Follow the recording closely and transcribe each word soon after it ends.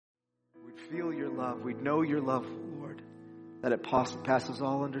feel your love. We'd know your love, Lord, that it passes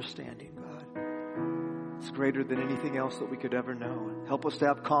all understanding, God. It's greater than anything else that we could ever know. Help us to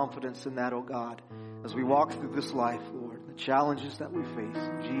have confidence in that, oh God, as we walk through this life, Lord, the challenges that we face.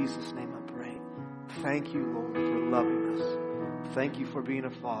 In Jesus' name I pray. Thank you, Lord, for loving us. Thank you for being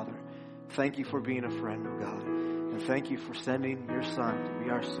a father. Thank you for being a friend, oh God. And thank you for sending your Son to be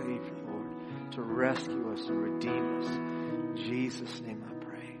our Savior, Lord, to rescue us and redeem us. In Jesus' name I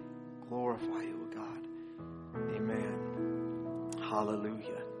pray. Glorify you, oh God. Amen.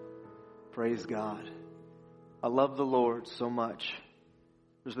 Hallelujah. Praise God. I love the Lord so much.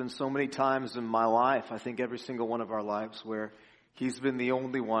 There's been so many times in my life, I think every single one of our lives, where He's been the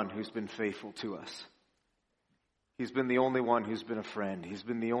only one who's been faithful to us. He's been the only one who's been a friend. He's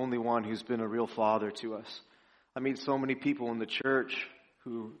been the only one who's been a real father to us. I meet so many people in the church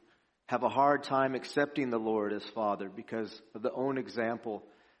who have a hard time accepting the Lord as Father because of the own example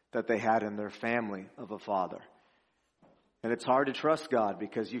that they had in their family of a father. And it's hard to trust God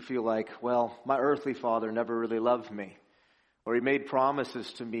because you feel like, well, my earthly father never really loved me. Or he made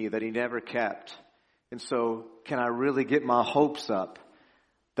promises to me that he never kept. And so can I really get my hopes up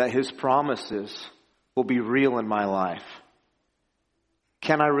that his promises will be real in my life?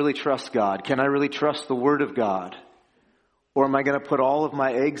 Can I really trust God? Can I really trust the Word of God? Or am I going to put all of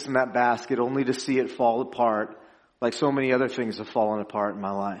my eggs in that basket only to see it fall apart like so many other things have fallen apart in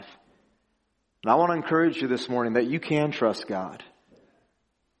my life? And I want to encourage you this morning that you can trust God.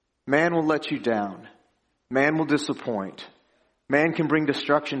 Man will let you down. Man will disappoint. Man can bring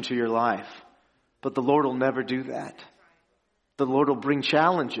destruction to your life. But the Lord will never do that. The Lord will bring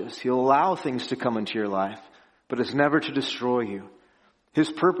challenges. He'll allow things to come into your life. But it's never to destroy you.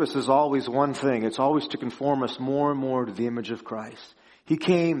 His purpose is always one thing. It's always to conform us more and more to the image of Christ. He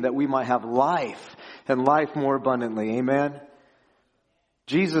came that we might have life and life more abundantly. Amen.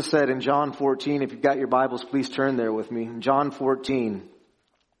 Jesus said in John 14, if you've got your Bibles, please turn there with me. In John 14,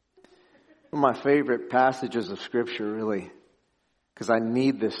 one of my favorite passages of Scripture, really, because I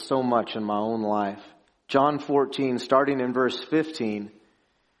need this so much in my own life. John 14, starting in verse 15,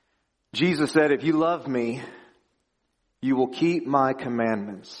 Jesus said, if you love me, you will keep my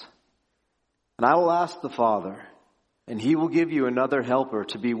commandments. And I will ask the Father, and He will give you another helper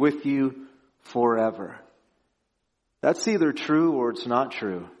to be with you forever. That's either true or it's not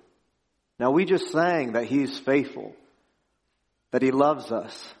true. Now we just sang that He's faithful, that He loves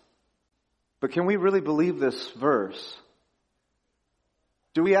us. But can we really believe this verse?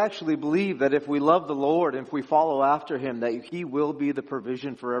 Do we actually believe that if we love the Lord, and if we follow after Him, that He will be the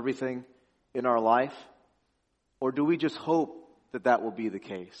provision for everything in our life? Or do we just hope that that will be the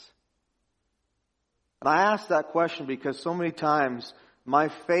case? And I ask that question because so many times my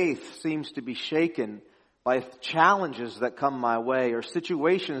faith seems to be shaken by challenges that come my way or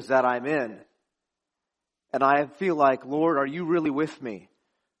situations that I'm in. And I feel like, Lord, are you really with me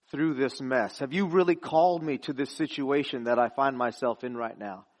through this mess? Have you really called me to this situation that I find myself in right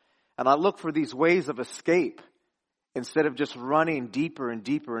now? And I look for these ways of escape instead of just running deeper and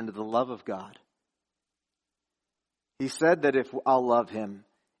deeper into the love of God. He said that if I'll love Him,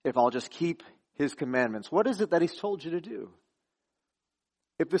 if I'll just keep His commandments, what is it that He's told you to do?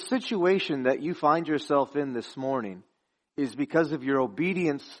 If the situation that you find yourself in this morning is because of your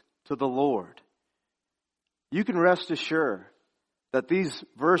obedience to the Lord, you can rest assured that these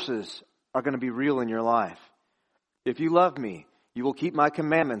verses are going to be real in your life. If you love me, you will keep my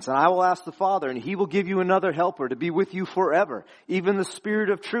commandments, and I will ask the Father, and He will give you another helper to be with you forever, even the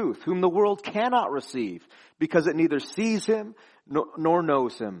Spirit of truth, whom the world cannot receive, because it neither sees Him nor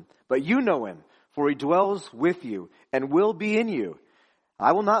knows Him. But you know Him, for He dwells with you and will be in you.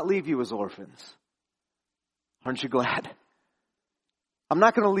 I will not leave you as orphans. Aren't you glad? I'm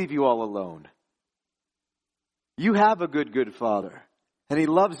not going to leave you all alone. You have a good Father, and He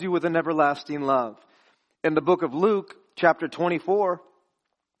loves you with an everlasting love. In the book of Luke, chapter 24,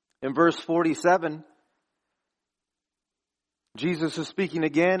 in verse 47, Jesus is speaking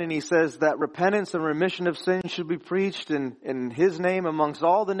again, and He says that repentance and remission of sins should be preached in His name amongst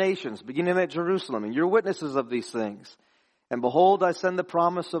all the nations, beginning at Jerusalem, and you're witnesses of these things. And behold, I send the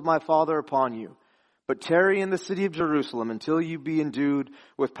promise of my Father upon you. But tarry in the city of Jerusalem until you be endued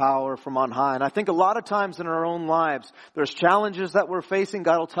with power from on high. And I think a lot of times in our own lives, there's challenges that we're facing.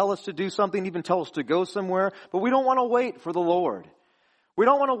 God will tell us to do something, even tell us to go somewhere. But we don't want to wait for the Lord. We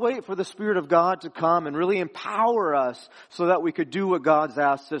don't want to wait for the Spirit of God to come and really empower us so that we could do what God's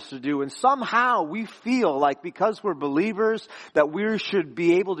asked us to do. And somehow we feel like because we're believers that we should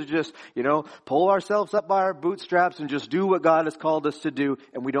be able to just, pull ourselves up by our bootstraps and just do what God has called us to do.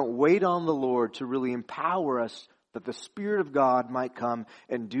 And we don't wait on the Lord to really empower us that the Spirit of God might come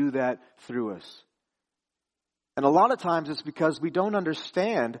and do that through us. And a lot of times it's because we don't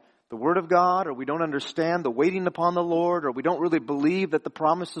understand the Word of God, or we don't understand the waiting upon the Lord, or we don't really believe that the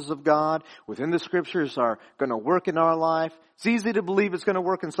promises of God within the Scriptures are going to work in our life. It's easy to believe it's going to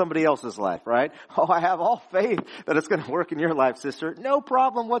work in somebody else's life, right? Oh, I have all faith that it's going to work in your life, sister. No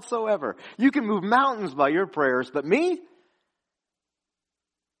problem whatsoever. You can move mountains by your prayers, but me?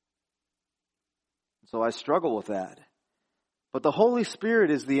 So I struggle with that. But the Holy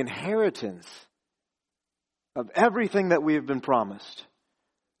Spirit is the inheritance of everything that we have been promised.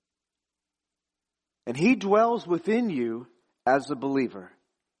 And He dwells within you as a believer.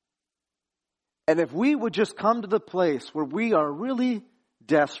 And if we would just come to the place where we are really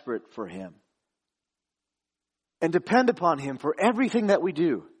desperate for Him and depend upon Him for everything that we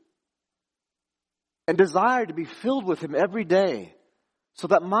do and desire to be filled with Him every day so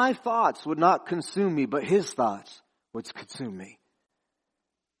that my thoughts would not consume me, but His thoughts would consume me.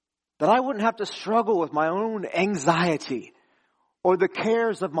 That I wouldn't have to struggle with my own anxiety or the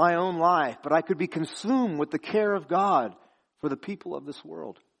cares of my own life, but I could be consumed with the care of God for the people of this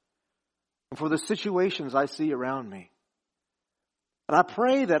world and for the situations I see around me. And I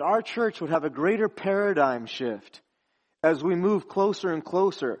pray that our church would have a greater paradigm shift as we move closer and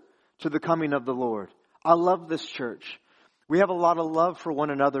closer to the coming of the Lord. I love this church. We have a lot of love for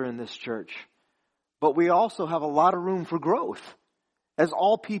one another in this church, but we also have a lot of room for growth, as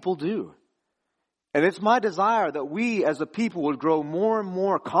all people do. And it's my desire that we as a people would grow more and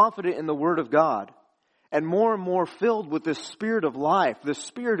more confident in the Word of God and more filled with this Spirit of life, this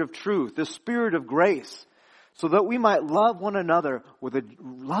Spirit of truth, this Spirit of grace, so that we might love one another with a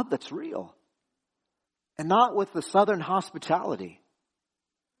love that's real and not with the Southern hospitality.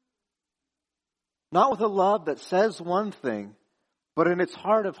 Not with a love that says one thing, but in its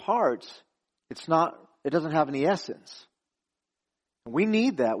heart of hearts, it doesn't have any essence. We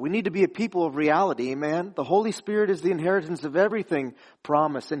need that. We need to be a people of reality, amen? The Holy Spirit is the inheritance of everything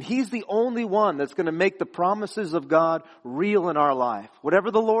promised, and He's the only one that's going to make the promises of God real in our life. Whatever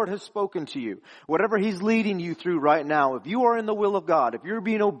the Lord has spoken to you, whatever He's leading you through right now, if you are in the will of God, if you're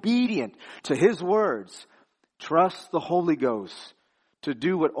being obedient to His words, trust the Holy Ghost to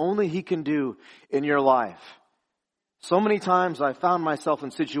do what only He can do in your life. So many times I found myself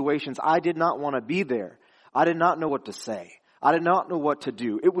in situations I did not want to be there. I did not know what to say. I did not know what to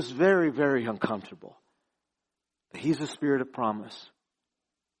do. It was very, very uncomfortable. He's the Spirit of promise.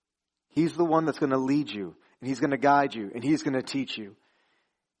 He's the one that's going to lead you, and He's going to guide you, and He's going to teach you.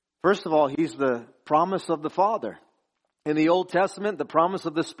 First of all, He's the promise of the Father. In the Old Testament, the promise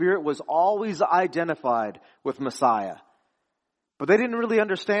of the Spirit was always identified with Messiah. But they didn't really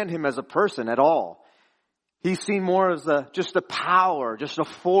understand Him as a person at all. He's seen more as just a power, just a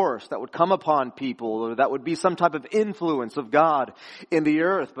force that would come upon people, or that would be some type of influence of God in the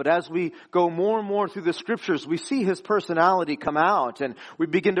earth. But as we go more and more through the Scriptures, we see His personality come out, and we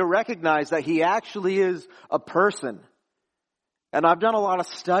begin to recognize that He actually is a person. And I've done a lot of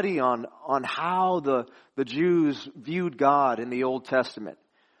study on how the Jews viewed God in the Old Testament.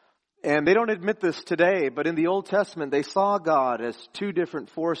 And they don't admit this today, but in the Old Testament, they saw God as two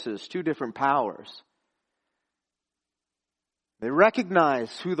different forces, two different powers. They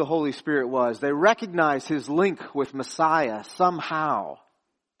recognized who the Holy Spirit was. They recognized His link with Messiah somehow,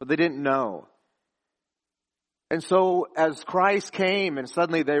 but they didn't know. And so as Christ came and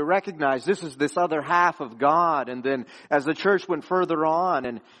suddenly they recognized this is this other half of God, and then as the church went further on,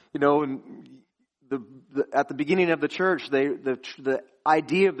 and at the beginning of the church, the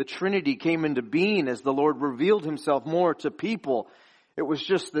idea of the Trinity came into being as the Lord revealed Himself more to people. It was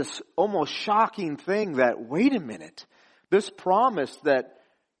just this almost shocking thing that, wait a minute, this promise that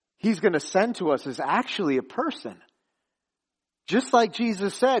He's going to send to us is actually a person. Just like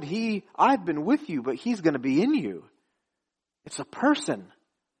Jesus said, I've been with you, but He's going to be in you. It's a person.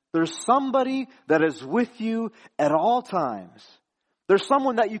 There's somebody that is with you at all times. There's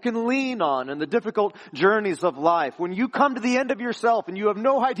someone that you can lean on in the difficult journeys of life. When you come to the end of yourself and you have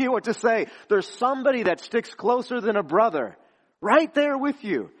no idea what to say, there's somebody that sticks closer than a brother right there with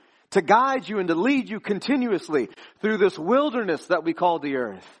you to guide you and to lead you continuously through this wilderness that we call the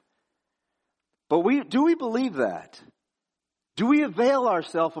earth. But do we believe that? Do we avail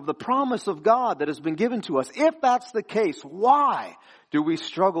ourselves of the promise of God that has been given to us? If that's the case, why do we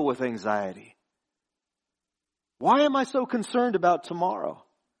struggle with anxiety? Why am I so concerned about tomorrow?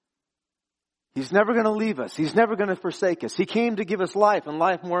 He's never going to leave us. He's never going to forsake us. He came to give us life and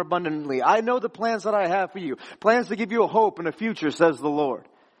life more abundantly. I know the plans that I have for you. Plans to give you a hope and a future, says the Lord.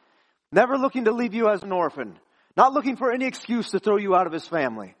 Never looking to leave you as an orphan. Not looking for any excuse to throw you out of His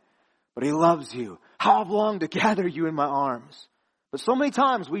family. But He loves you How I've longed to gather you in my arms. But so many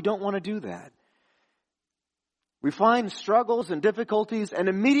times we don't want to do that. We find struggles and difficulties, and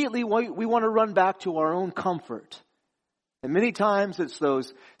immediately we want to run back to our own comfort. And many times it's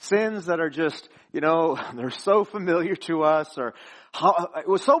those sins that are just, they're so familiar to us, or it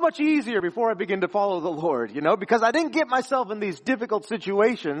was so much easier before I began to follow the Lord, because I didn't get myself in these difficult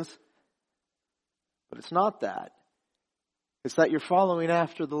situations. But it's not that. It's that you're following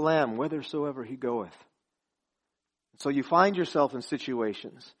after the Lamb, whithersoever he goeth. So you find yourself in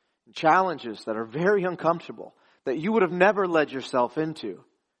situations, challenges that are very uncomfortable, that you would have never led yourself into.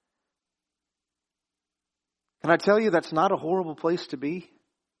 Can I tell you that's not a horrible place to be?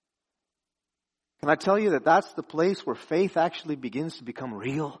 Can I tell you that that's the place where faith actually begins to become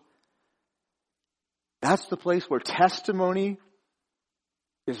real? That's the place where testimony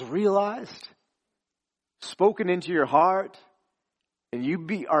is realized, spoken into your heart, and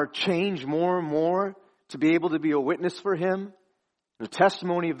you are changed more and more to be able to be a witness for him, a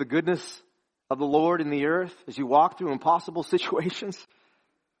testimony of the goodness of the Lord in the earth as you walk through impossible situations.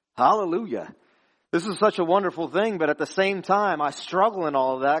 Hallelujah. This is such a wonderful thing, but at the same time, I struggle in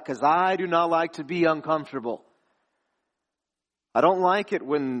all of that because I do not like to be uncomfortable. I don't like it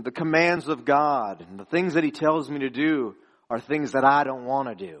when the commands of God and the things that he tells me to do are things that I don't want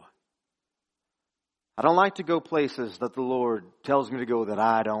to do. I don't like to go places that the Lord tells me to go that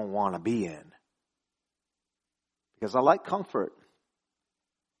I don't want to be in. Because I like comfort.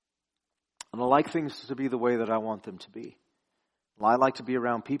 And I like things to be the way that I want them to be. I like to be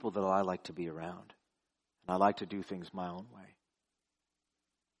around people that I like to be around. And I like to do things my own way.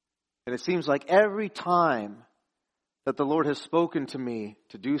 And it seems like every time that the Lord has spoken to me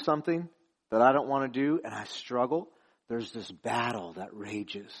to do something that I don't want to do and I struggle, there's this battle that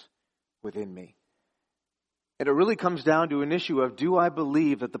rages within me. And it really comes down to an issue of, do I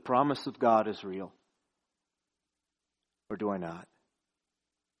believe that the promise of God is real? Or do I not?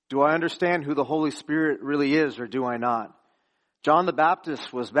 Do I understand who the Holy Spirit really is, or do I not? John the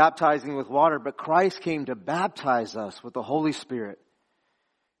Baptist was baptizing with water, but Christ came to baptize us with the Holy Spirit.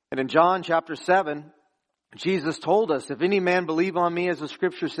 And in John chapter 7, Jesus told us, if any man believe on me, as the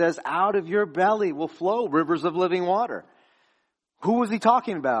scripture says, out of your belly will flow rivers of living water. Who was he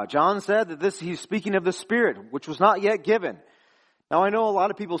talking about? John said that he's speaking of the Spirit, which was not yet given. Now I know a lot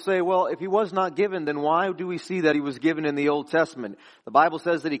of people say, well, if he was not given, then why do we see that he was given in the Old Testament? The Bible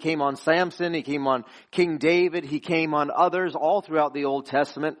says that he came on Samson, he came on King David, he came on others all throughout the Old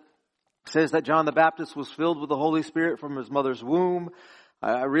Testament. It says that John the Baptist was filled with the Holy Spirit from his mother's womb.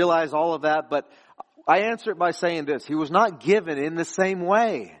 I realize all of that, but I answer it by saying this. He was not given in the same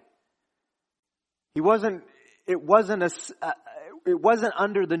way. It wasn't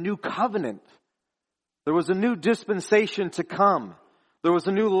under the new covenant. There was a new dispensation to come. There was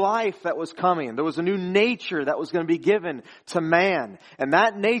a new life that was coming. There was a new nature that was going to be given to man. And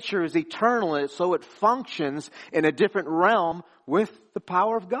that nature is eternal, and so it functions in a different realm with the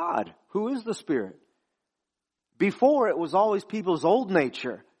power of God, who is the Spirit. Before, it was always people's old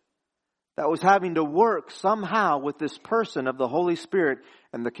nature that was having to work somehow with this person of the Holy Spirit,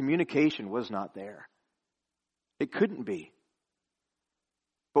 and the communication was not there. It couldn't be.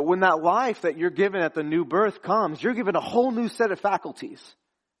 But when that life that you're given at the new birth comes, you're given a whole new set of faculties.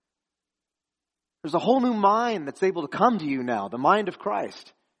 There's a whole new mind that's able to come to you now, the mind of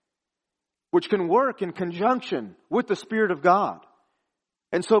Christ, which can work in conjunction with the Spirit of God.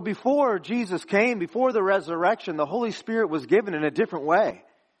 And so before Jesus came, before the resurrection, the Holy Spirit was given in a different way.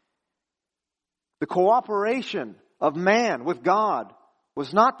 The cooperation of man with God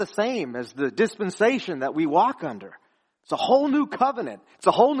was not the same as the dispensation that we walk under. It's a whole new covenant. It's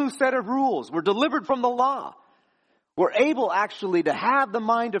a whole new set of rules. We're delivered from the law. We're able actually to have the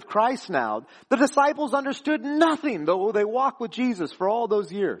mind of Christ now. The disciples understood nothing, though they walked with Jesus for all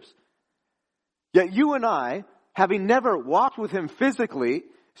those years. Yet you and I, having never walked with him physically,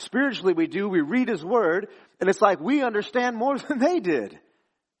 spiritually we do, we read his word, and it's like we understand more than they did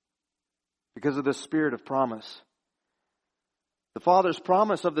because of the Spirit of promise. The Father's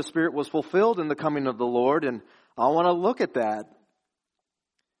promise of the Spirit was fulfilled in the coming of the Lord, and I want to look at that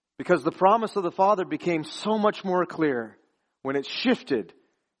because the promise of the Father became so much more clear when it shifted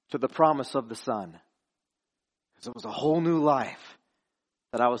to the promise of the Son. Because it was a whole new life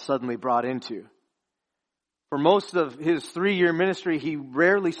that I was suddenly brought into. For most of his 3-year ministry, he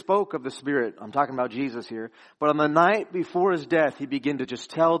rarely spoke of the Spirit. I'm talking about Jesus here. But on the night before his death, he began to just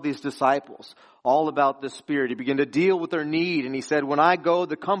tell these disciples all about the Spirit. He began to deal with their need. And he said, when I go,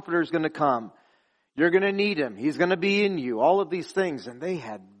 the Comforter is going to come. You're going to need him. He's going to be in you. All of these things. And they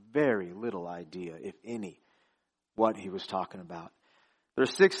had very little idea, if any, what he was talking about.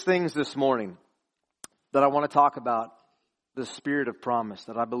 There's 6 things this morning that I want to talk about the spirit of promise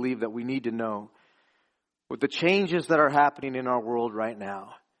that I believe that we need to know with the changes that are happening in our world right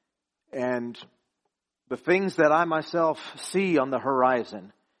now and the things that I myself see on the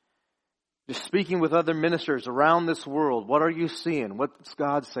horizon. Just speaking with other ministers around this world, what are you seeing? What's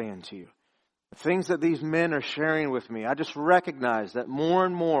God saying to you? The things that these men are sharing with me, I just recognize that more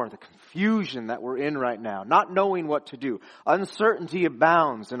and more the confusion that we're in right now, not knowing what to do, uncertainty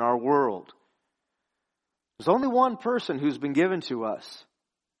abounds in our world. There's only one person who's been given to us.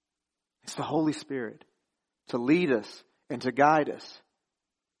 It's the Holy Spirit to lead us and to guide us.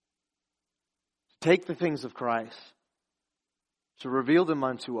 To take the things of Christ, to reveal them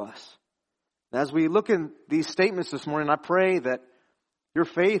unto us. And as we look in these statements this morning, I pray that your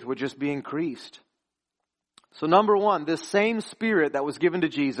faith would just be increased. So number one, this same Spirit that was given to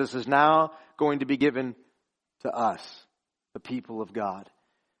Jesus is now going to be given to us, the people of God.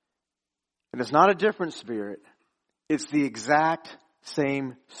 And it's not a different Spirit. It's the exact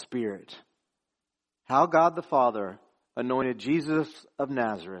same Spirit. How God the Father anointed Jesus of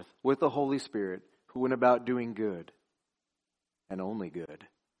Nazareth with the Holy Spirit who went about doing good and only good.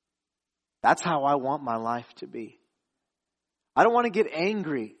 That's how I want my life to be. I don't want to get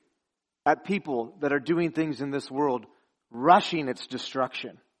angry at people that are doing things in this world, rushing its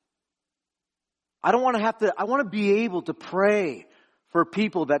destruction. I want to be able to pray for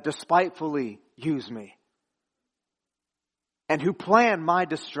people that despitefully use me and who plan my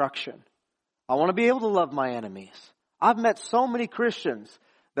destruction. I want to be able to love my enemies. I've met so many Christians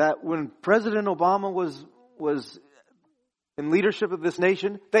that when President Obama was in leadership of this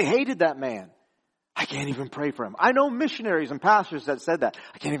nation, they hated that man. I can't even pray for him. I know missionaries and pastors that said that.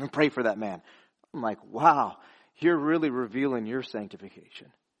 I can't even pray for that man. I'm like, wow, you're really revealing your sanctification.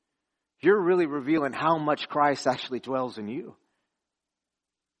 You're really revealing how much Christ actually dwells in you.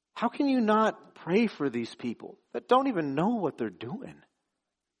 How can you not pray for these people that don't even know what they're doing?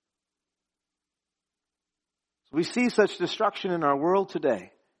 We see such destruction in our world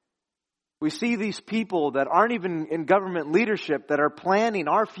today. We see these people that aren't even in government leadership that are planning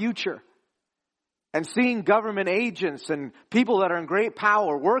our future. And seeing government agents and people that are in great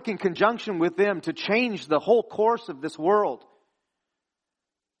power work in conjunction with them to change the whole course of this world.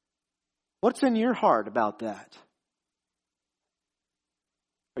 What's in your heart about that?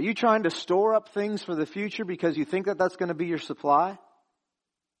 Are you trying to store up things for the future because you think that that's going to be your supply?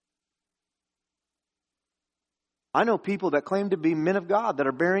 I know people that claim to be men of God that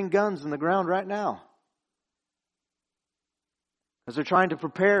are burying guns in the ground right now. As they're trying to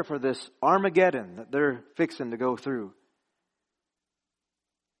prepare for this Armageddon that they're fixing to go through.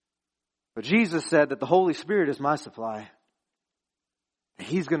 But Jesus said that the Holy Spirit is my supply. That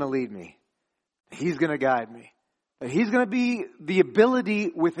He's going to lead me. That He's going to guide me. That He's going to be the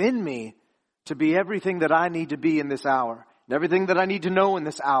ability within me to be everything that I need to be in this hour. And everything that I need to know in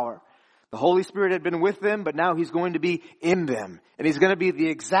this hour. The Holy Spirit had been with them, but now He's going to be in them. And He's going to be the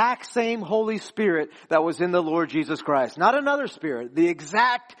exact same Holy Spirit that was in the Lord Jesus Christ. Not another Spirit, the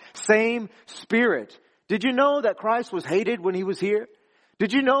exact same Spirit. Did you know that Christ was hated when He was here?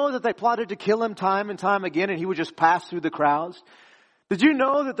 Did you know that they plotted to kill Him time and time again and He would just pass through the crowds? Did you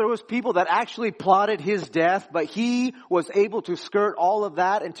know that there was people that actually plotted His death, but He was able to skirt all of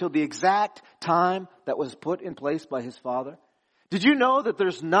that until the exact time that was put in place by His Father? Did you know that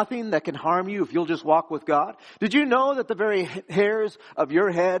there's nothing that can harm you if you'll just walk with God? Did you know that the very hairs of your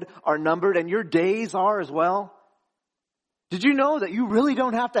head are numbered and your days are as well? Did you know that you really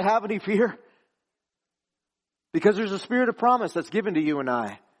don't have to have any fear? Because there's a spirit of promise that's given to you and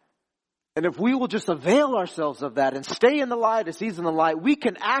I. And if we will just avail ourselves of that and stay in the light as He's in the light, we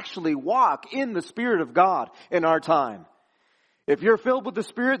can actually walk in the Spirit of God in our time. If you're filled with the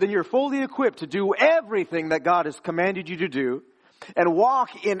Spirit, then you're fully equipped to do everything that God has commanded you to do. And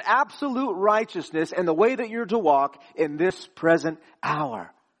walk in absolute righteousness and the way that you're to walk in this present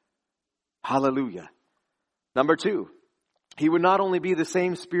hour. Hallelujah. Number 2, He would not only be the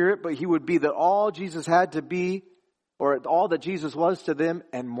same Spirit, but He would be that all Jesus had to be, or all that Jesus was to them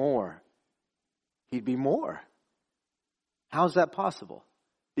and more. He'd be more. How is that possible?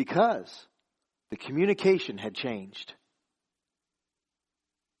 Because the communication had changed.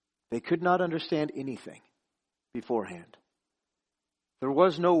 They could not understand anything beforehand. There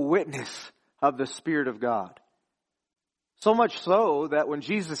was no witness of the Spirit of God. So much so that when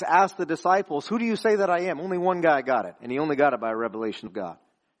Jesus asked the disciples, who do you say that I am? Only one guy got it. And he only got it by a revelation of God.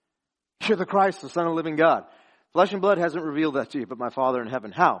 You're the Christ, the Son of the living God. Flesh and blood hasn't revealed that to you, but my Father in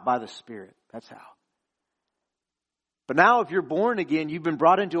heaven. How? By the Spirit. That's how. But now if you're born again, you've been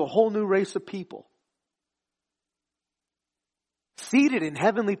brought into a whole new race of people. Seated in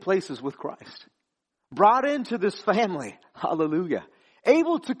heavenly places with Christ. brought into this family. Hallelujah.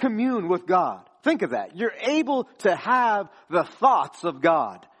 Able to commune with God. Think of that. You're able to have the thoughts of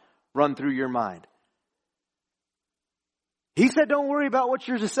God run through your mind. He said, don't worry about what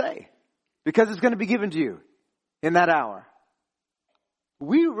you're to say, because it's going to be given to you in that hour.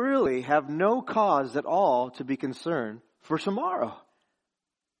 We really have no cause at all to be concerned for tomorrow.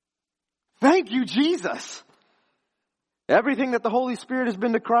 Thank you, Jesus. Everything that the Holy Spirit has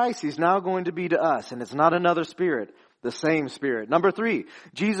been to Christ, He's now going to be to us. And it's not another spirit, the same Spirit. Number 3,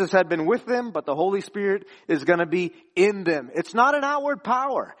 Jesus had been with them, but the Holy Spirit is going to be in them. It's not an outward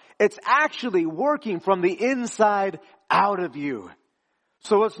power. It's actually working from the inside out of you.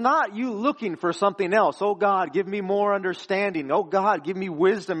 So it's not you looking for something else. Oh God, give me more understanding. Oh God, give me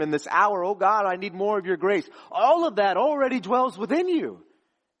wisdom in this hour. Oh God, I need more of your grace. All of that already dwells within you.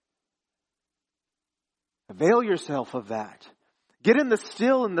 Avail yourself of that. Get in the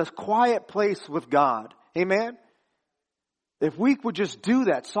still and the quiet place with God. Amen? If we would just do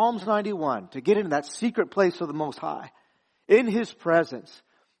that, Psalms 91, to get into that secret place of the Most High, in His presence,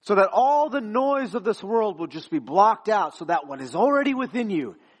 so that all the noise of this world will just be blocked out, so that what is already within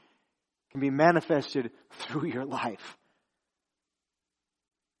you can be manifested through your life.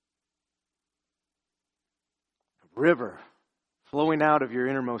 A river flowing out of your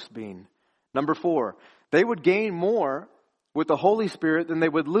innermost being. Number 4, they would gain more with the Holy Spirit than they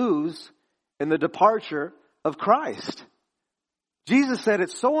would lose in the departure of Christ. Jesus said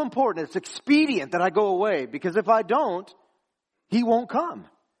it's so important, it's expedient that I go away, because if I don't, He won't come.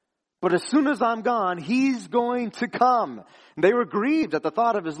 But as soon as I'm gone, He's going to come. And they were grieved at the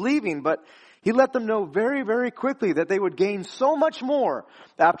thought of His leaving, but He let them know very, very quickly that they would gain so much more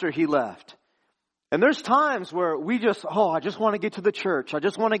after He left. And there's times where we I just want to get to the church. I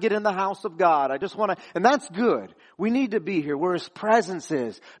just want to get in the house of God. And that's good. We need to be here where His presence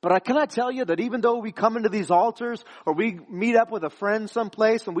is. But can I tell you that even though we come into these altars or we meet up with a friend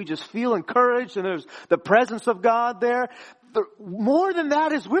someplace and we just feel encouraged and there's the presence of God there, more than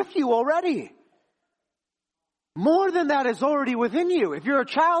that is with you already. More than that is already within you. If you're a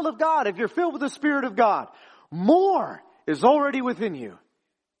child of God, if you're filled with the Spirit of God, more is already within you.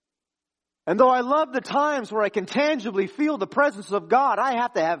 And though I love the times where I can tangibly feel the presence of God, I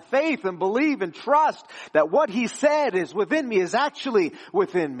have to have faith and believe and trust that what He said is within me is actually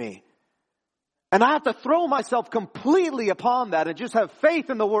within me. And I have to throw myself completely upon that and just have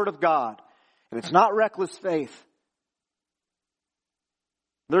faith in the Word of God. And it's not reckless faith.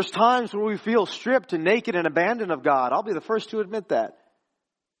 There's times where we feel stripped and naked and abandoned of God. I'll be the first to admit that.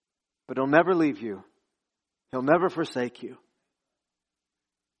 But He'll never leave you. He'll never forsake you.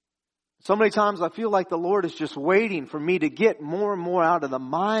 So many times I feel like the Lord is just waiting for me to get more and more out of the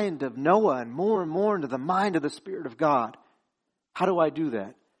mind of Noah and more into the mind of the Spirit of God. How do I do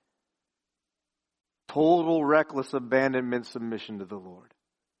that? Total reckless abandonment, submission to the Lord.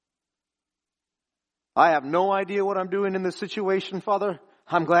 I have no idea what I'm doing in this situation, Father.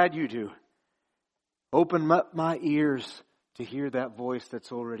 I'm glad you do. Open up my ears to hear that voice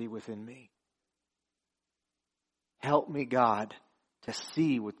that's already within me. Help me, God, to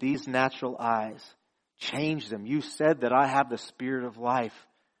see with these natural eyes. Change them. You said that I have the Spirit of life.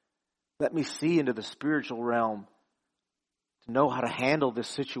 Let me see into the spiritual realm to know how to handle this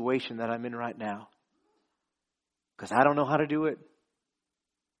situation that I'm in right now. Because I don't know how to do it.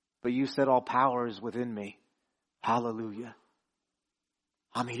 But you said all power is within me. Hallelujah.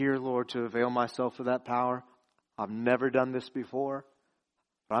 I'm here, Lord, to avail myself of that power. I've never done this before.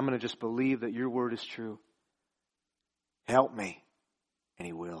 But I'm going to just believe that your word is true. Help me. And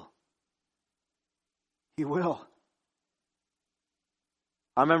He will. He will.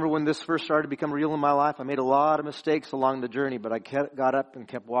 I remember when this first started to become real in my life, I made a lot of mistakes along the journey, but I got up and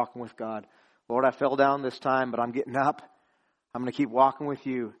kept walking with God. Lord, I fell down this time, but I'm getting up. I'm going to keep walking with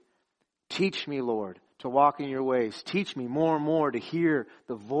you. Teach me, Lord, to walk in your ways. Teach me more and more to hear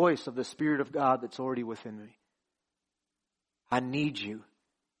the voice of the Spirit of God that's already within me. I need you.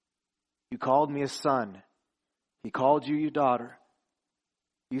 You called me a son. He called you your daughter.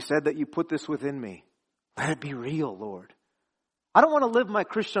 You said that you put this within me. Let it be real, Lord. I don't want to live my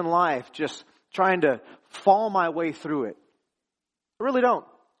Christian life just trying to fall my way through it. I really don't.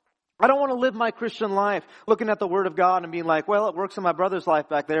 I don't want to live my Christian life looking at the Word of God and being like, well, it works in my brother's life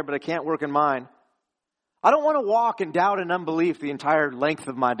back there, but it can't work in mine. I don't want to walk in doubt and unbelief the entire length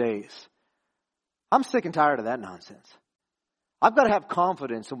of my days. I'm sick and tired of that nonsense. I've got to have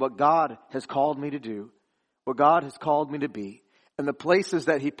confidence in what God has called me to do, what God has called me to be, and the places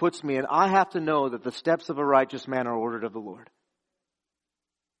that He puts me in. I have to know that the steps of a righteous man are ordered of the Lord.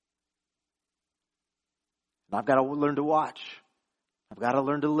 And I've got to learn to watch. I've got to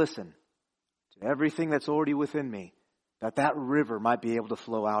learn to listen to everything that's already within me, that river might be able to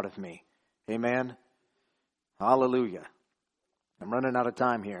flow out of me. Amen. Hallelujah. I'm running out of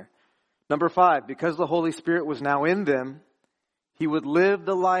time here. Number 5, because the Holy Spirit was now in them, he would live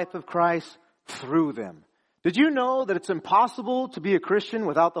the life of Christ through them. Did you know that it's impossible to be a Christian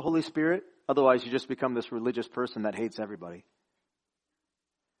without the Holy Spirit? Otherwise, you just become this religious person that hates everybody.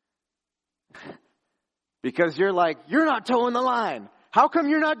 Because you're like, you're not towing the line. How come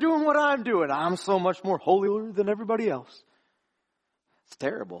you're not doing what I'm doing? I'm so much more holier than everybody else. It's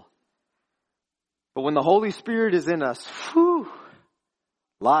terrible. But when the Holy Spirit is in us,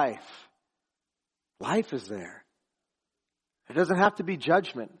 life is there. It doesn't have to be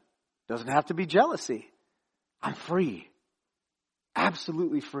judgment. It doesn't have to be jealousy. I'm free.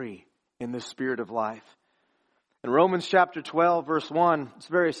 Absolutely free in the spirit of life. In Romans chapter 12, verse 1, it's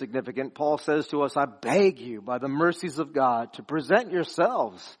very significant. Paul says to us, I beg you by the mercies of God to present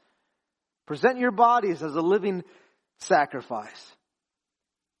yourselves, present your bodies as a living sacrifice.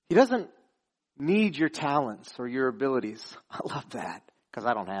 He doesn't need your talents or your abilities. I love that because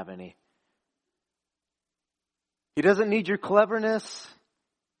I don't have any. He doesn't need your cleverness.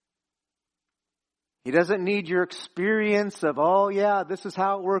 He doesn't need your experience of, oh yeah, this is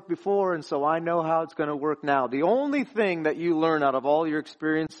how it worked before, and so I know how it's going to work now. The only thing that you learn out of all your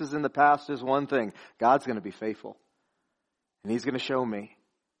experiences in the past is one thing. God's going to be faithful. And He's going to show me.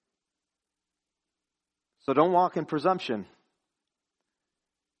 So don't walk in presumption.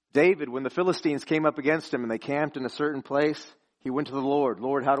 David, when the Philistines came up against him and they camped in a certain place, he went to the Lord.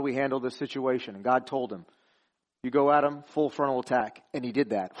 Lord, how do we handle this situation? And God told him, you go at him, full frontal attack. And he did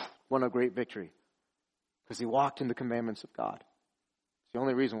that. Won a great victory. Because he walked in the commandments of God. It's the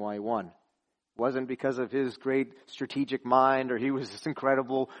only reason why he won. It wasn't because of his great strategic mind or he was this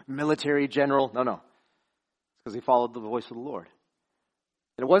incredible military general. No. It's because he followed the voice of the Lord.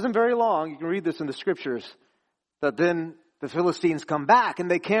 And it wasn't very long, you can read this in the scriptures, that then the Philistines come back and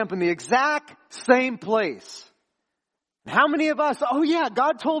they camp in the exact same place. How many of us, oh yeah,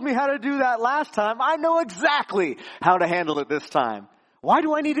 God told me how to do that last time. I know exactly how to handle it this time. Why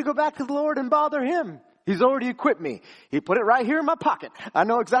do I need to go back to the Lord and bother Him? He's already equipped me. He put it right here in my pocket. I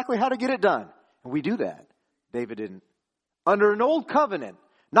know exactly how to get it done. And we do that. David didn't. Under an old covenant,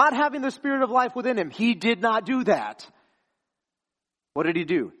 not having the Spirit of life within him, he did not do that. What did he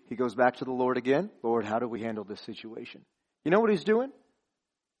do? He goes back to the Lord again. Lord, how do we handle this situation? You know what he's doing?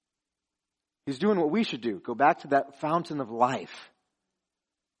 He's doing what we should do. Go back to that fountain of life,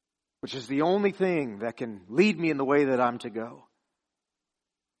 which is the only thing that can lead me in the way that I'm to go.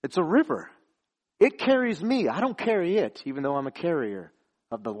 It's a river. It carries me. I don't carry it, even though I'm a carrier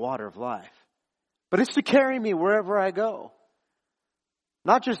of the water of life. But it's to carry me wherever I go.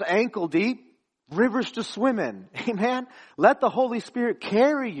 Not just ankle deep, rivers to swim in. Amen? Let the Holy Spirit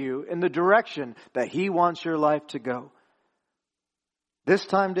carry you in the direction that He wants your life to go. This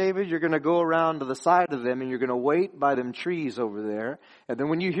time, David, you're going to go around to the side of them and you're going to wait by them trees over there. And then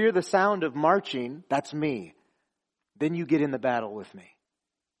when you hear the sound of marching, that's me. Then you get in the battle with me.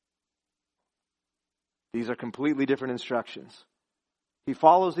 These are completely different instructions. He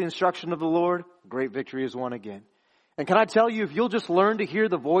follows the instruction of the Lord, great victory is won again. And can I tell you, if you'll just learn to hear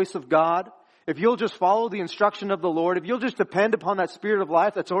the voice of God, if you'll just follow the instruction of the Lord, if you'll just depend upon that Spirit of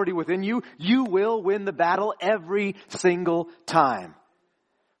life that's already within you, you will win the battle every single time.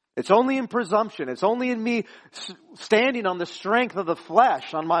 It's only in presumption. It's only in me standing on the strength of the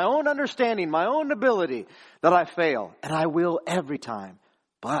flesh, on my own understanding, my own ability, that I fail. And I will every time.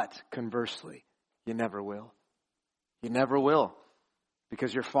 But conversely, you never will. You never will.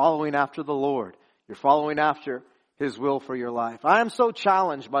 Because you're following after the Lord. You're following after His will for your life. I am so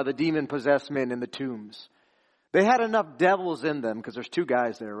challenged by the demon-possessed men in the tombs. They had enough devils in them, because there's 2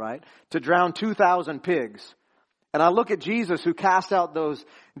 guys there, right? To drown 2,000 pigs. And I look at Jesus who cast out those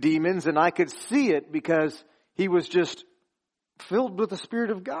demons, and I could see it because He was just filled with the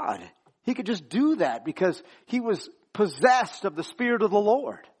Spirit of God. He could just do that because He was possessed of the Spirit of the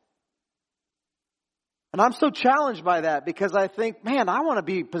Lord. And I'm so challenged by that because I think, man, I want to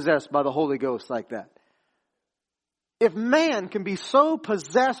be possessed by the Holy Ghost like that. If man can be so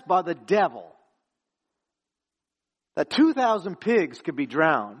possessed by the devil that 2,000 pigs could be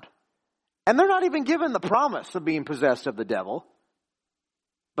drowned, and they're not even given the promise of being possessed of the devil,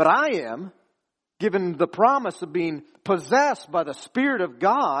 but I am given the promise of being possessed by the Spirit of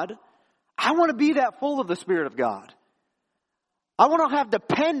God, I want to be that full of the Spirit of God. I want to have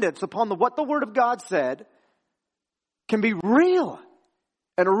dependence upon what the Word of God said can be real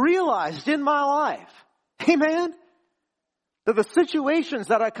and realized in my life. Amen? That the situations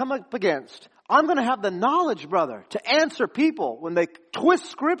that I come up against, I'm going to have the knowledge, brother, to answer people when they twist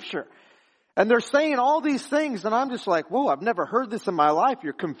Scripture And they're saying all these things, and I'm just like, whoa, I've never heard this in my life.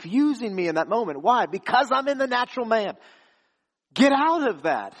 You're confusing me in that moment. Why? Because I'm in the natural man. Get out of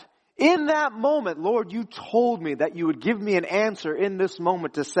that. In that moment, Lord, you told me that you would give me an answer in this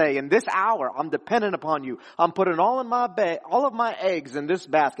moment to say, in this hour, I'm dependent upon you. I'm putting all of my eggs in this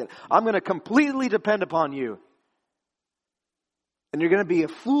basket. I'm going to completely depend upon you. And you're going to be a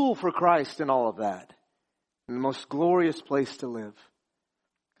fool for Christ in all of that. In the most glorious place to live.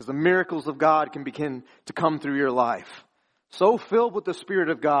 Because the miracles of God can begin to come through your life. So filled with the Spirit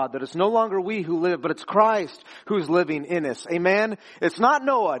of God that it's no longer we who live, but it's Christ who's living in us. Amen? It's not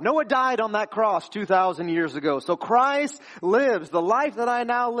Noah. Noah died on that cross 2,000 years ago. So Christ lives. The life that I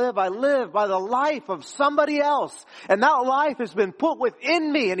now live, I live by the life of somebody else. And that life has been put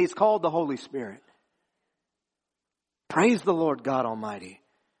within me, and He's called the Holy Spirit. Praise the Lord God Almighty.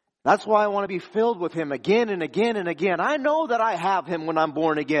 That's why I want to be filled with Him again and again and again. I know that I have Him when I'm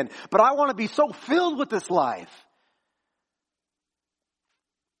born again, but I want to be so filled with this life.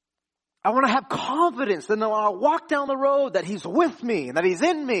 I want to have confidence that when I walk down the road that He's with me and that He's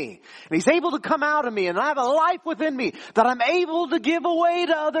in me and He's able to come out of me and I have a life within me that I'm able to give away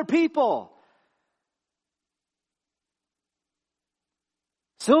to other people.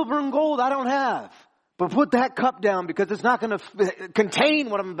 Silver and gold I don't have. But put that cup down because it's not going to contain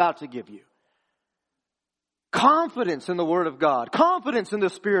what I'm about to give you. Confidence in the Word of God. Confidence in the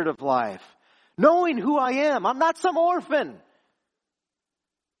Spirit of life. Knowing who I am. I'm not some orphan.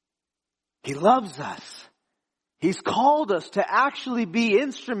 He loves us. He's called us to actually be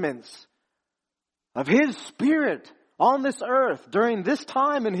instruments of His Spirit on this earth during this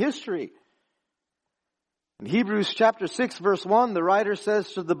time in history. In Hebrews chapter 6 verse 1, the writer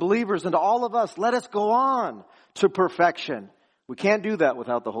says to the believers and to all of us, let us go on to perfection. We can't do that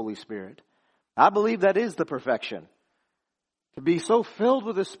without the Holy Spirit. I believe that is the perfection. To be so filled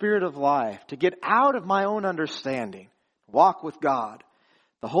with the Spirit of life, to get out of my own understanding, walk with God.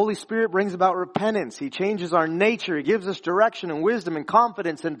 The Holy Spirit brings about repentance. He changes our nature. He gives us direction and wisdom and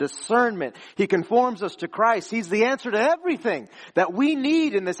confidence and discernment. He conforms us to Christ. He's the answer to everything that we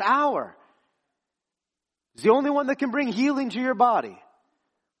need in this hour. He's the only one that can bring healing to your body.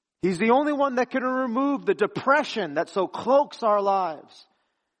 He's the only one that can remove the depression that so cloaks our lives.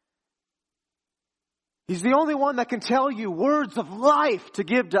 He's the only one that can tell you words of life to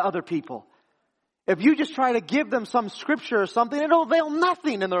give to other people. If you just try to give them some scripture or something, it'll avail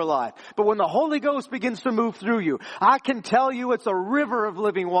nothing in their life. But when the Holy Ghost begins to move through you, I can tell you it's a river of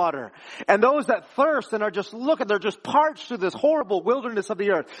living water. And those that thirst and are just looking, they're just parched to this horrible wilderness of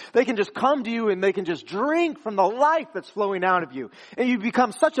the earth. They can just come to you and they can just drink from the life that's flowing out of you. And you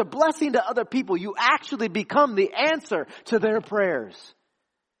become such a blessing to other people. You actually become the answer to their prayers.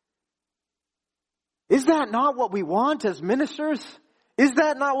 Is that not what we want as ministers? Is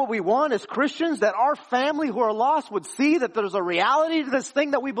that not what we want as Christians? That our family who are lost would see that there's a reality to this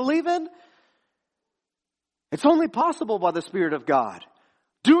thing that we believe in? It's only possible by the Spirit of God.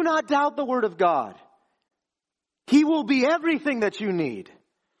 Do not doubt the Word of God. He will be everything that you need.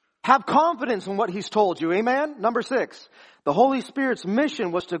 Have confidence in what He's told you. Amen? Number 6. The Holy Spirit's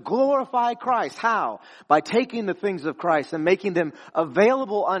mission was to glorify Christ. How? By taking the things of Christ and making them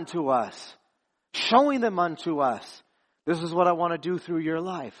available unto us. Showing them unto us. This is what I want to do through your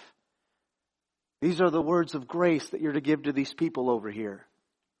life. These are the words of grace that you're to give to these people over here.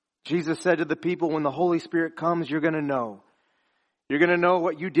 Jesus said to the people, when the Holy Spirit comes, you're going to know. You're going to know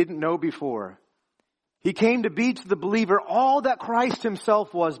what you didn't know before. He came to be to the believer all that Christ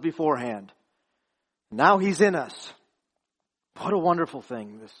Himself was beforehand. Now He's in us. What a wonderful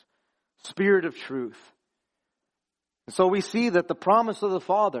thing, this Spirit of truth. And so we see that the promise of the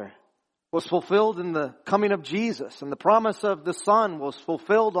Father was fulfilled in the coming of Jesus. And the promise of the Son was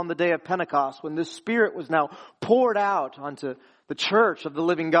fulfilled on the day of Pentecost when this Spirit was now poured out onto the church of the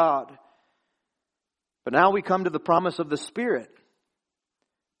living God. But now we come to the promise of the Spirit.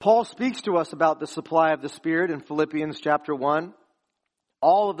 Paul speaks to us about the supply of the Spirit in Philippians chapter 1.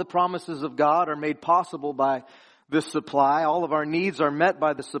 All of the promises of God are made possible by this supply. All of our needs are met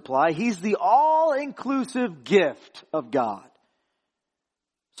by the supply. He's the all-inclusive gift of God.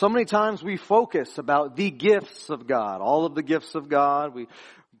 So many times we focus about the gifts of God, all of the gifts of God.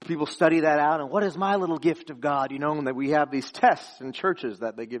 People study that out. And what is my little gift of God? And that we have these tests in churches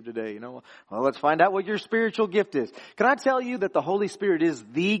that they give today. Well, let's find out what your spiritual gift is. Can I tell you that the Holy Spirit is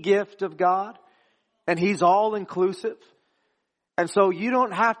the gift of God? And He's all inclusive. And so you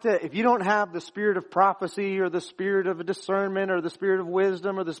don't have to, if you don't have the spirit of prophecy or the spirit of discernment or the spirit of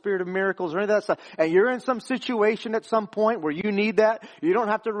wisdom or the spirit of miracles or any of that stuff, and you're in some situation at some point where you need that, you don't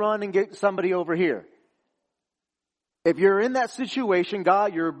have to run and get somebody over here. If you're in that situation,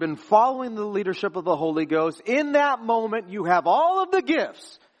 God, you've been following the leadership of the Holy Ghost. In that moment, you have all of the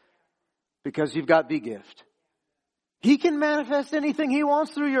gifts because you've got the gift. He can manifest anything He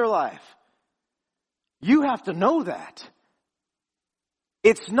wants through your life. You have to know that.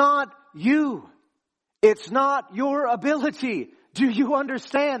 It's not you. It's not your ability. Do you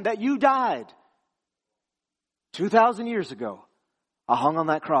understand that you died 2,000 years ago? I hung on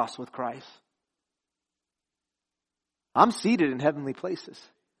that cross with Christ. I'm seated in heavenly places.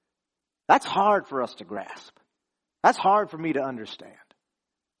 That's hard for us to grasp. That's hard for me to understand.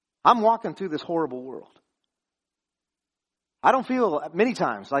 I'm walking through this horrible world. I don't feel many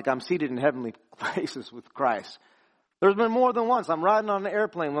times like I'm seated in heavenly places with Christ. There's been more than once. I'm riding on an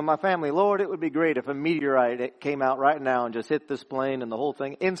airplane with my family. Lord, it would be great if a meteorite came out right now and just hit this plane and the whole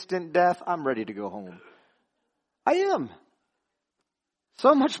thing. Instant death. I'm ready to go home. I am.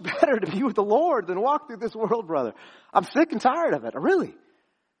 So much better to be with the Lord than walk through this world, brother. I'm sick and tired of it. Really.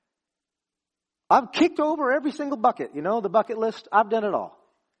 I've kicked over every single bucket. You know, the bucket list. I've done it all.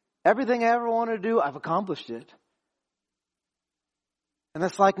 Everything I ever wanted to do, I've accomplished it. And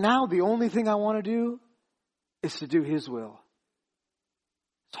it's like now the only thing I want to do is to do His will.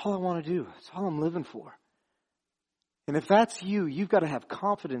 That's all I want to do. That's all I'm living for. And if that's you, you've got to have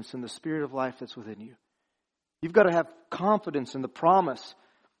confidence in the Spirit of life that's within you. You've got to have confidence in the promise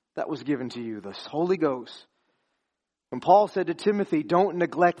that was given to you, the Holy Ghost. When Paul said to Timothy, don't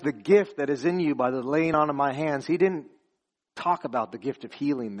neglect the gift that is in you by the laying on of my hands, he didn't talk about the gift of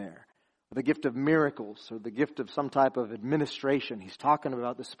healing there, or the gift of miracles, or the gift of some type of administration. He's talking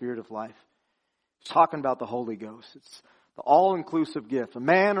about the Spirit of life. He's talking about the Holy Ghost. It's the all-inclusive gift. A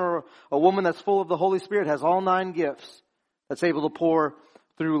man or a woman that's full of the Holy Spirit has all 9 gifts that's able to pour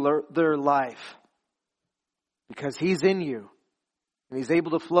through their life. Because He's in you. And He's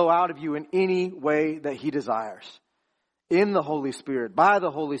able to flow out of you in any way that He desires. In the Holy Spirit, by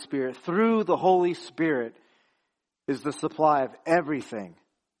the Holy Spirit, through the Holy Spirit is the supply of everything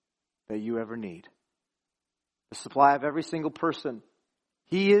that you ever need. The supply of every single person.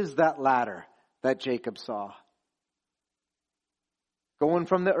 He is that ladder that Jacob saw. Going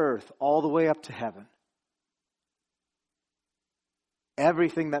from the earth all the way up to heaven.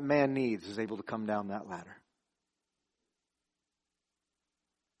 Everything that man needs is able to come down that ladder.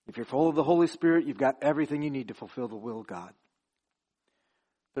 If you're full of the Holy Spirit, you've got everything you need to fulfill the will of God.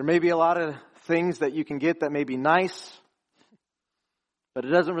 There may be a lot of things that you can get that may be nice, but it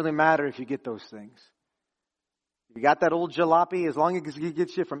doesn't really matter if you get those things. If you got that old jalopy, as long as it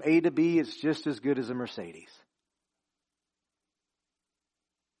gets you from A to B, it's just as good as a Mercedes.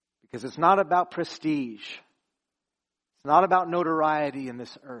 Because it's not about prestige. It's not about notoriety in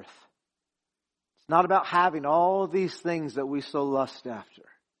this earth. It's not about having all of these things that we so lust after.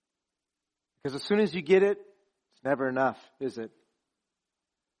 Because as soon as you get it, it's never enough, is it?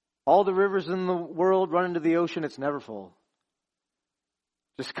 All the rivers in the world run into the ocean, it's never full.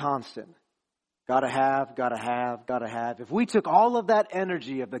 Just constant. Gotta have, gotta have, gotta have. If we took all of that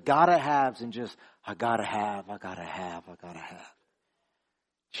energy of the gotta haves and just, I gotta have, I gotta have, I gotta have.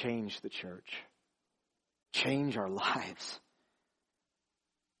 Change the church. Change our lives.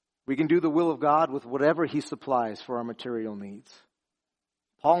 We can do the will of God with whatever He supplies for our material needs.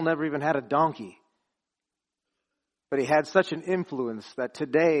 Paul never even had a donkey. But he had such an influence that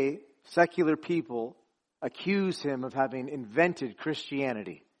today secular people accuse him of having invented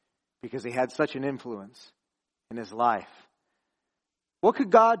Christianity because he had such an influence in his life. What could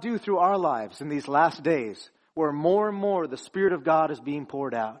God do through our lives in these last days where more and more the Spirit of God is being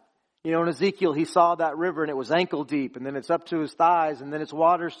poured out? You know, in Ezekiel, he saw that river and it was ankle deep and then it's up to his thighs and then it's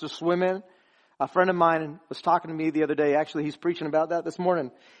waters to swim in. A friend of mine was talking to me the other day. Actually, he's preaching about that this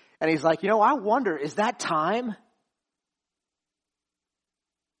morning. And he's like, I wonder, is that time?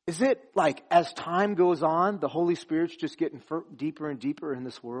 Is it like as time goes on, the Holy Spirit's just getting deeper and deeper in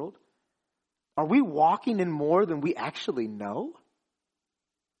this world? Are we walking in more than we actually know?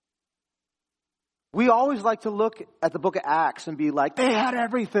 We always like to look at the book of Acts and be like, they had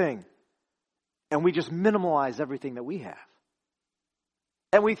everything. And we just minimalize everything that we have.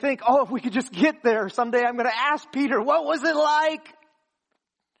 And we think, if we could just get there someday, I'm going to ask Peter, what was it like?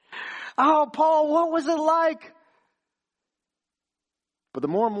 Oh, Paul, what was it like? But the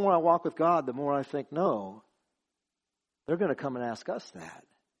more and more I walk with God, the more I think, no, they're going to come and ask us that.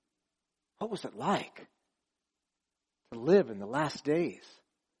 What was it like to live in the last days?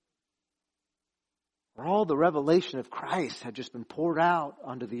 Where all the revelation of Christ had just been poured out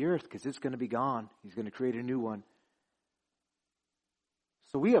onto the earth because it's going to be gone. He's going to create a new one.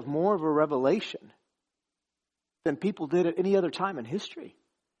 So we have more of a revelation than people did at any other time in history.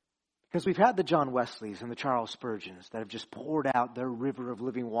 Because we've had the John Wesleys and the Charles Spurgeons that have just poured out their river of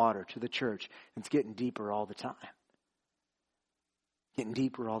living water to the church. And it's getting deeper all the time. Getting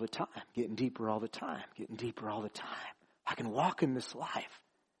deeper all the time. Getting deeper all the time. Getting deeper all the time. I can walk in this life.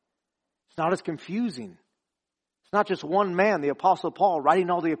 It's not as confusing. It's not just one man, the Apostle Paul, writing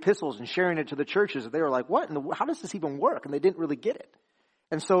all the epistles and sharing it to the churches. They were like, what? How does this even work? And they didn't really get it.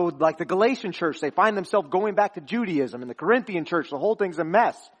 And so like the Galatian church, they find themselves going back to Judaism. And the Corinthian church, the whole thing's a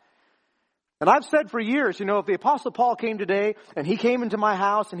mess. And I've said for years, if the Apostle Paul came today and he came into my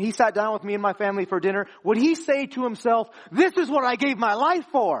house and he sat down with me and my family for dinner, would he say to himself, this is what I gave my life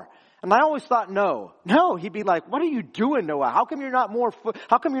for? And I always thought, no. He'd be like, what are you doing, Noah? How come you're not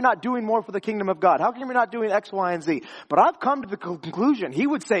doing more for the kingdom of God? How come you're not doing X, Y, and Z? But I've come to the conclusion. He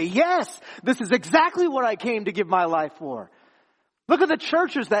would say, yes, this is exactly what I came to give my life for. Look at the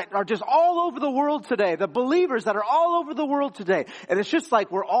churches that are just all over the world today. The believers that are all over the world today. And it's just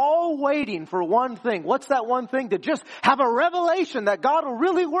like we're all waiting for one thing. What's that one thing? To just have a revelation that God will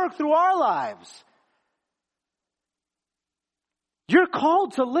really work through our lives. You're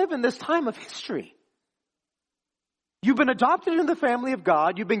called to live in this time of history. You've been adopted into the family of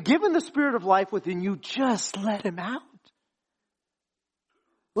God. You've been given the Spirit of life within you. Just let Him out.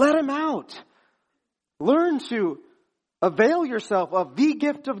 Let Him out. Learn to avail yourself of the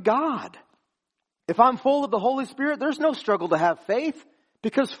gift of God. If I'm full of the Holy Spirit, there's no struggle to have faith,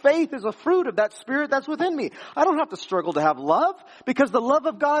 because faith is a fruit of that Spirit that's within me. I don't have to struggle to have love, because the love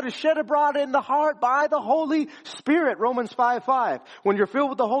of God is shed abroad in the heart by the Holy Spirit. Romans 5:5. When you're filled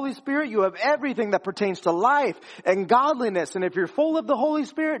with the Holy Spirit, you have everything that pertains to life and godliness. And if you're full of the Holy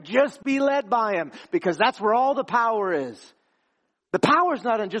Spirit, just be led by Him, because that's where all the power is. The power is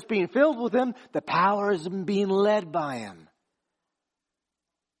not in just being filled with Him. The power is in being led by Him.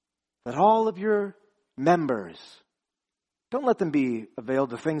 That all of your members, don't let them be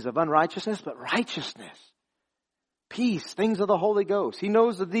availed to things of unrighteousness, but righteousness, peace, things of the Holy Ghost. He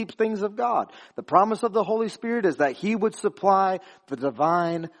knows the deep things of God. The promise of the Holy Spirit is that He would supply the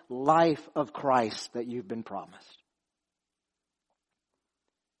divine life of Christ that you've been promised.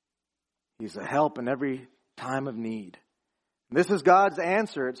 He's a help in every time of need. This is God's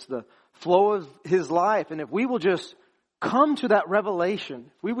answer. It's the flow of His life. And if we will just come to that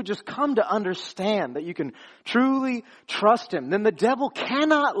revelation, if we would just come to understand that you can truly trust Him, then the devil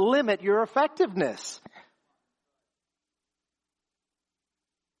cannot limit your effectiveness.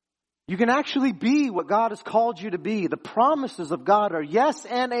 You can actually be what God has called you to be. The promises of God are yes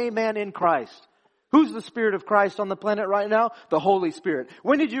and amen in Christ. Who's the Spirit of Christ on the planet right now? The Holy Spirit.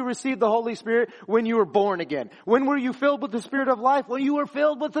 When did you receive the Holy Spirit? When you were born again. When were you filled with the Spirit of life? When you were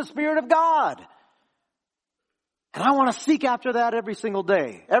filled with the Spirit of God. And I want to seek after that every single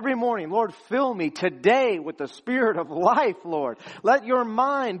day. Every morning, Lord, fill me today with the Spirit of life, Lord. Let your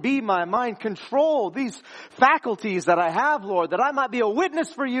mind be my mind. Control these faculties that I have, Lord, that I might be a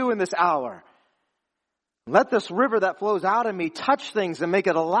witness for you in this hour. Let this river that flows out of me touch things and make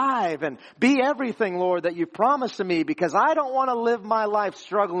it alive and be everything, Lord, that you've promised to me, because I don't want to live my life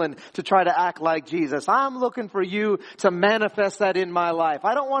struggling to try to act like Jesus. I'm looking for you to manifest that in my life.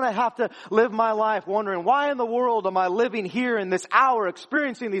 I don't want to have to live my life wondering, why in the world am I living here in this hour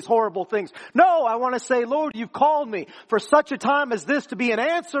experiencing these horrible things? No, I want to say, Lord, you've called me for such a time as this to be an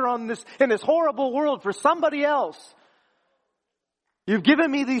answer in this horrible world for somebody else. You've given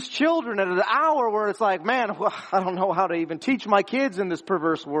me these children at an hour where it's like, man, I don't know how to even teach my kids in this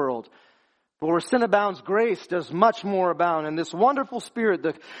perverse world. But where sin abounds, grace does much more abound. And this wonderful Spirit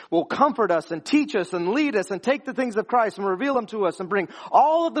that will comfort us and teach us and lead us and take the things of Christ and reveal them to us and bring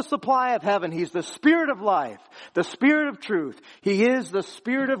all of the supply of heaven. He's the Spirit of life, the Spirit of truth. He is the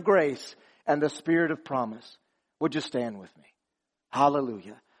Spirit of grace and the Spirit of promise. Would you stand with me?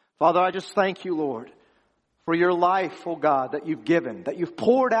 Hallelujah. Father, I just thank you, Lord, for your life, oh God, that you've given, that you've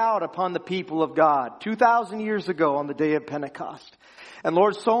poured out upon the people of God 2,000 years ago on the day of Pentecost. And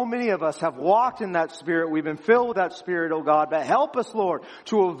Lord, so many of us have walked in that Spirit. We've been filled with that Spirit, oh God. But help us, Lord,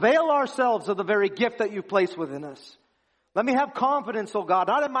 to avail ourselves of the very gift that you've placed within us. Let me have confidence, oh God,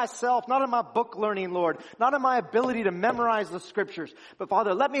 not in myself, not in my book learning, Lord, not in my ability to memorize the Scriptures. But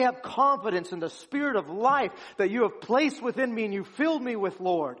Father, let me have confidence in the Spirit of life that you have placed within me and you filled me with,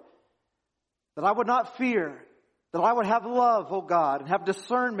 Lord. That I would not fear, that I would have love, oh God, and have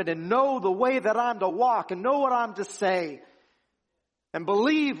discernment and know the way that I'm to walk and know what I'm to say. And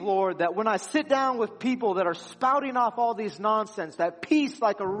believe, Lord, that when I sit down with people that are spouting off all these nonsense, that peace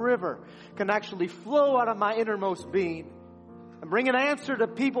like a river can actually flow out of my innermost being. And bring an answer to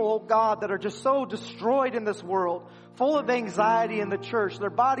people, oh God, that are just so destroyed in this world, full of anxiety in the church. Their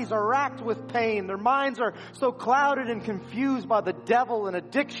bodies are racked with pain. Their minds are so clouded and confused by the devil and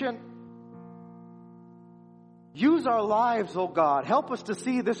addiction. Use our lives, oh God. Help us to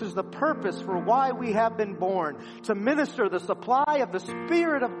see this is the purpose for why we have been born, to minister the supply of the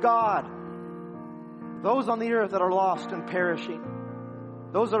Spirit of God. Those on the earth that are lost and perishing,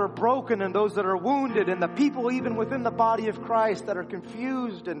 those that are broken and those that are wounded, and the people even within the body of Christ that are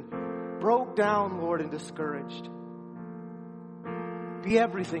confused and broke down, Lord, and discouraged. Be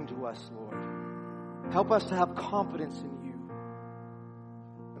everything to us, Lord. Help us to have confidence in you.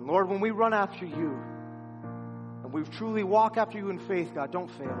 And Lord, when we run after you, and we truly walk after you in faith, God, don't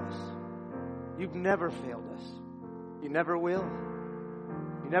fail us. You've never failed us. You never will.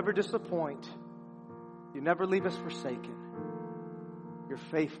 You never disappoint. You never leave us forsaken. You're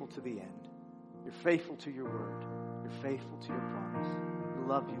faithful to the end. You're faithful to your word. You're faithful to your promise. We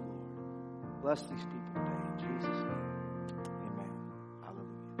love you, Lord. Bless these people today in Jesus' name.